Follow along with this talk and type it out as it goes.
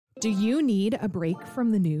Do you need a break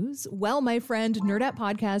from the news? Well, my friend, Nerdette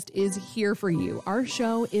Podcast is here for you. Our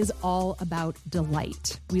show is all about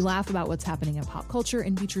delight. We laugh about what's happening in pop culture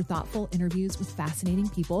and feature thoughtful interviews with fascinating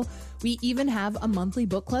people. We even have a monthly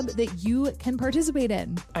book club that you can participate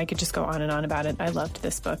in. I could just go on and on about it. I loved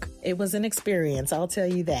this book. It was an experience, I'll tell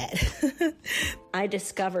you that. I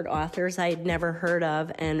discovered authors I had never heard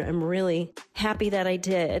of, and I'm really happy that I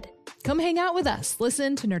did. Come hang out with us.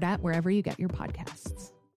 Listen to Nerdette wherever you get your podcasts.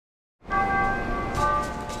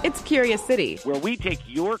 It's Curious City, where we take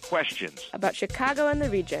your questions About Chicago and the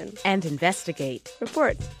region. and investigate.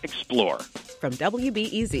 Report. explore. From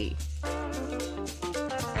WBEZ.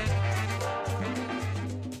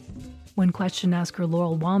 When question asker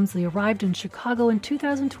Laurel Walmsley arrived in Chicago in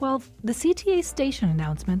 2012, the CTA station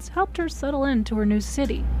announcements helped her settle into her new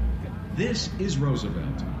city. This is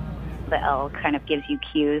Roosevelt. The L kind of gives you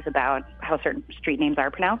cues about how certain street names are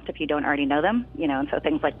pronounced if you don't already know them, and so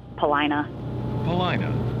things like Paulina.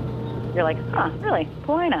 Paulina. You're like, really,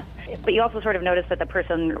 Paulina. But you also sort of notice that the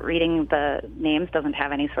person reading the names doesn't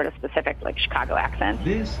have any sort of specific, Chicago accent.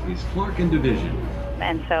 This is Clark and Division.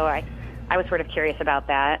 And so I was sort of curious about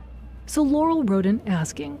that. So Laurel wrote in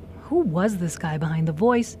asking, who was this guy behind the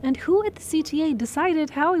voice, and who at the CTA decided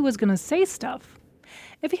how he was going to say stuff?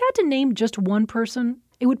 If he had to name just one person,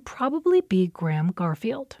 it would probably be Graham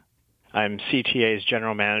Garfield. I'm CTA's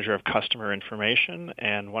General Manager of Customer Information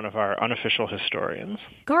and one of our unofficial historians.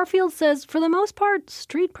 Garfield says, for the most part,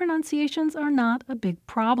 street pronunciations are not a big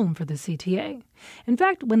problem for the CTA. In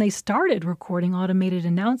fact, when they started recording automated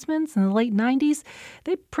announcements in the late 90s,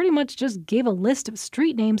 they pretty much just gave a list of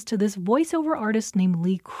street names to this voiceover artist named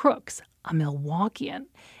Lee Crooks, a Milwaukeean,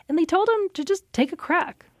 and they told him to just take a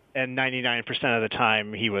crack. And 99% of the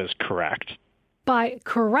time, he was correct. By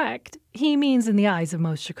correct, he means in the eyes of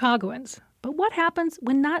most Chicagoans. But what happens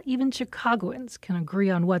when not even Chicagoans can agree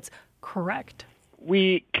on what's correct?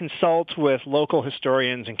 We consult with local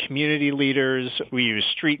historians and community leaders. We use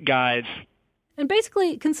street guides. And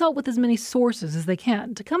basically consult with as many sources as they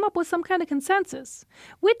can to come up with some kind of consensus,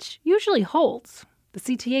 which usually holds. The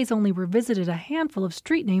CTA's only revisited a handful of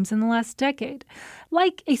street names in the last decade,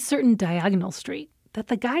 like a certain Diagonal Street that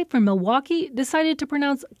the guy from Milwaukee decided to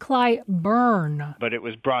pronounce Clyburn. But it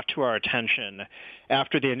was brought to our attention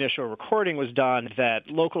after the initial recording was done that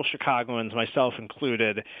local Chicagoans, myself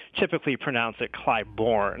included, typically pronounce it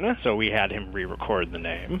Clybourne, so we had him re-record the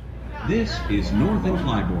name. This is North and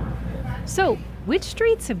Clybourne. So, which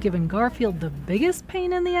streets have given Garfield the biggest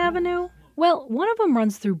pain in the avenue? Well, one of them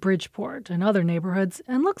runs through Bridgeport and other neighborhoods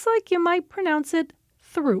and looks like you might pronounce it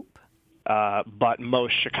Throop. But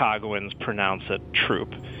most Chicagoans pronounce it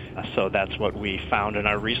Troop. So that's what we found in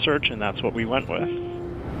our research, and that's what we went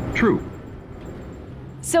with. Troop.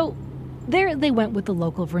 So there they went with the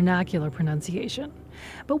local vernacular pronunciation.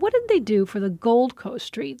 But what did they do for the Gold Coast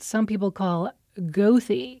street some people call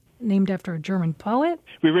Goethe, named after a German poet?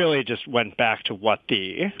 We really just went back to what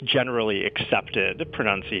the generally accepted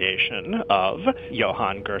pronunciation of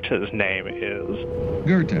Johann Goethe's name is.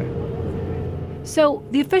 Goethe. So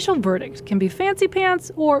the official verdict can be fancy pants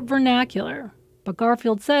or vernacular. But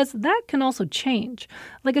Garfield says that can also change,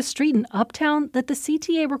 like a street in Uptown that the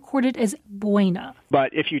CTA recorded as Buena.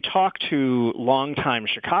 But if you talk to longtime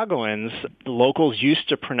Chicagoans, the locals used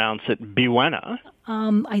to pronounce it Buena.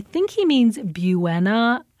 I think he means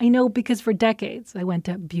Buena. I know because for decades I went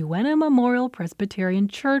to Buena Memorial Presbyterian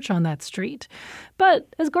Church on that street. But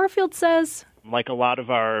as Garfield says, like a lot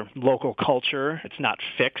of our local culture, it's not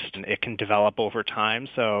fixed and it can develop over time.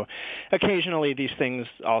 So occasionally these things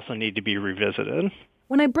also need to be revisited.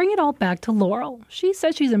 When I bring it all back to Laurel, she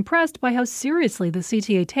says she's impressed by how seriously the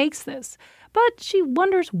CTA takes this. But she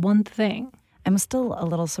wonders one thing. I'm still a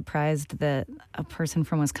little surprised that a person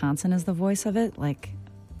from Wisconsin is the voice of it,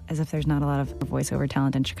 as if there's not a lot of voiceover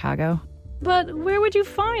talent in Chicago. But where would you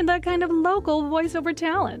find that kind of local voiceover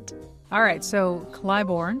talent? All right, so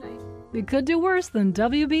Clybourne. It could do worse than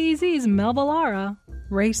WBEZ's Mel Villara.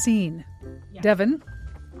 Racine. Yeah. Devon.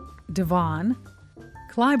 Deh-VOHN.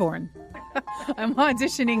 Clybourne. I'm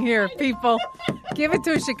auditioning here, people. Give it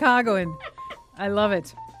to a Chicagoan. I love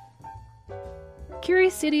it.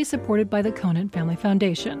 Curious City is supported by the Conant Family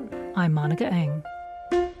Foundation. I'm Monica Eng.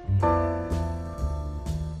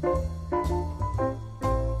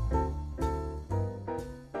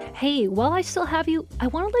 Hey, while I still have you, I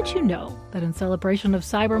want to let you know that in celebration of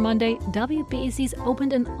Cyber Monday, WBEZ's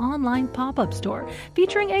opened an online pop-up store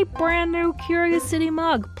featuring a brand new Curious City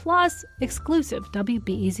mug plus exclusive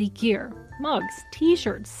WBEZ gear. mugs,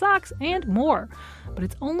 t-shirts, socks, and more. But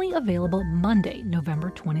it's only available Monday,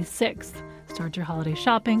 November 26th. Start your holiday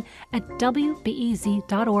shopping at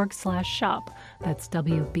wbez.org/shop. That's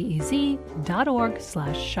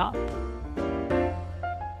wbez.org/shop.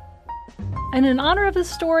 And in honor of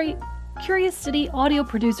this story, Curious City audio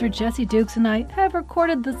producer Jesse Dukes and I have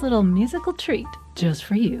recorded this little musical treat just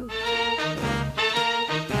for you.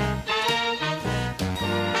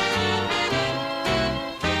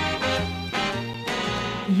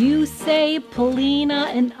 You say Paulina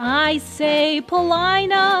and I say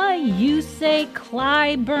Paulina. You say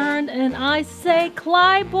Clyburn and I say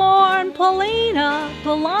Clybourne. Paulina,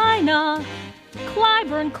 Paulina,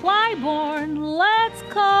 Clyburn, Clybourne. Let's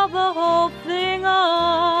call the whole thing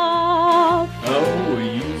off. Oh,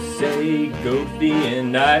 you say Goethe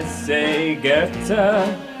and I say Goethe.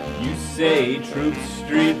 You say Troop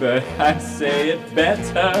Street, but I say it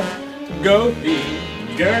better. Goethe,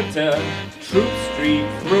 Goethe, Troop Street,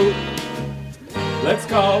 Troop. Let's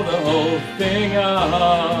call the whole thing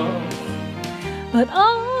off. But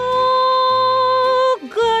oh,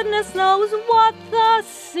 goodness knows what the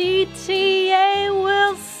CTA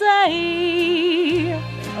will say.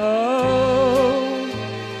 Oh,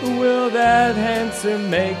 will that answer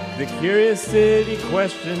make the Curious City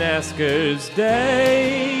question asker's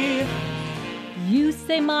day? You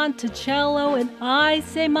say Monticello and I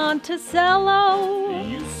say Monticello.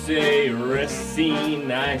 You say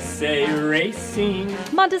Racine, I say Racine.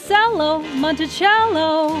 Monticello,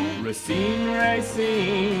 Monticello. Racine,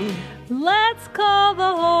 Racine. Let's call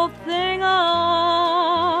the whole thing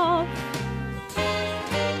off.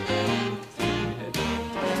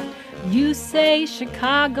 You say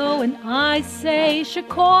Chicago and I say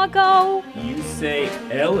Chicago. You say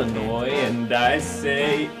Illinois and I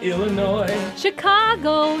say Illinois.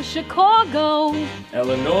 Chicago, Chicago.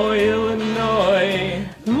 Illinois, Illinois.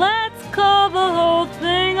 Let's call the whole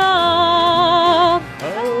thing off.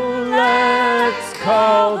 Oh, let's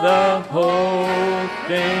call the whole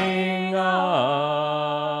thing off.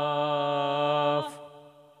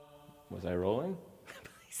 Was I rolling?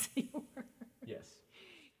 Yes.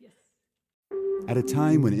 At a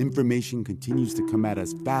time when information continues to come at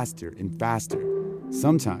us faster and faster,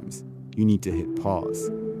 sometimes you need to hit pause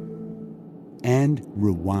and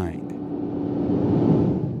rewind.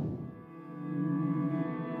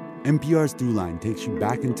 NPR's Throughline takes you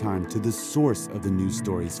back in time to the source of the news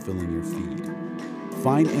stories filling your feed.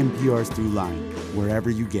 Find NPR's Throughline wherever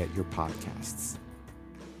you get your podcasts.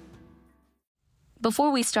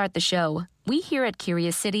 Before we start the show, we here at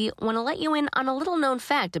Curious City want to let you in on a little-known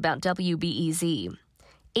fact about WBEZ.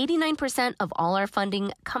 89% of all our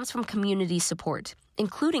funding comes from community support,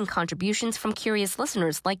 including contributions from curious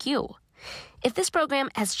listeners like you. If this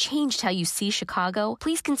program has changed how you see Chicago,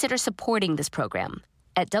 please consider supporting this program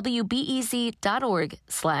at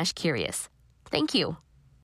wbez.org/curious. Thank you.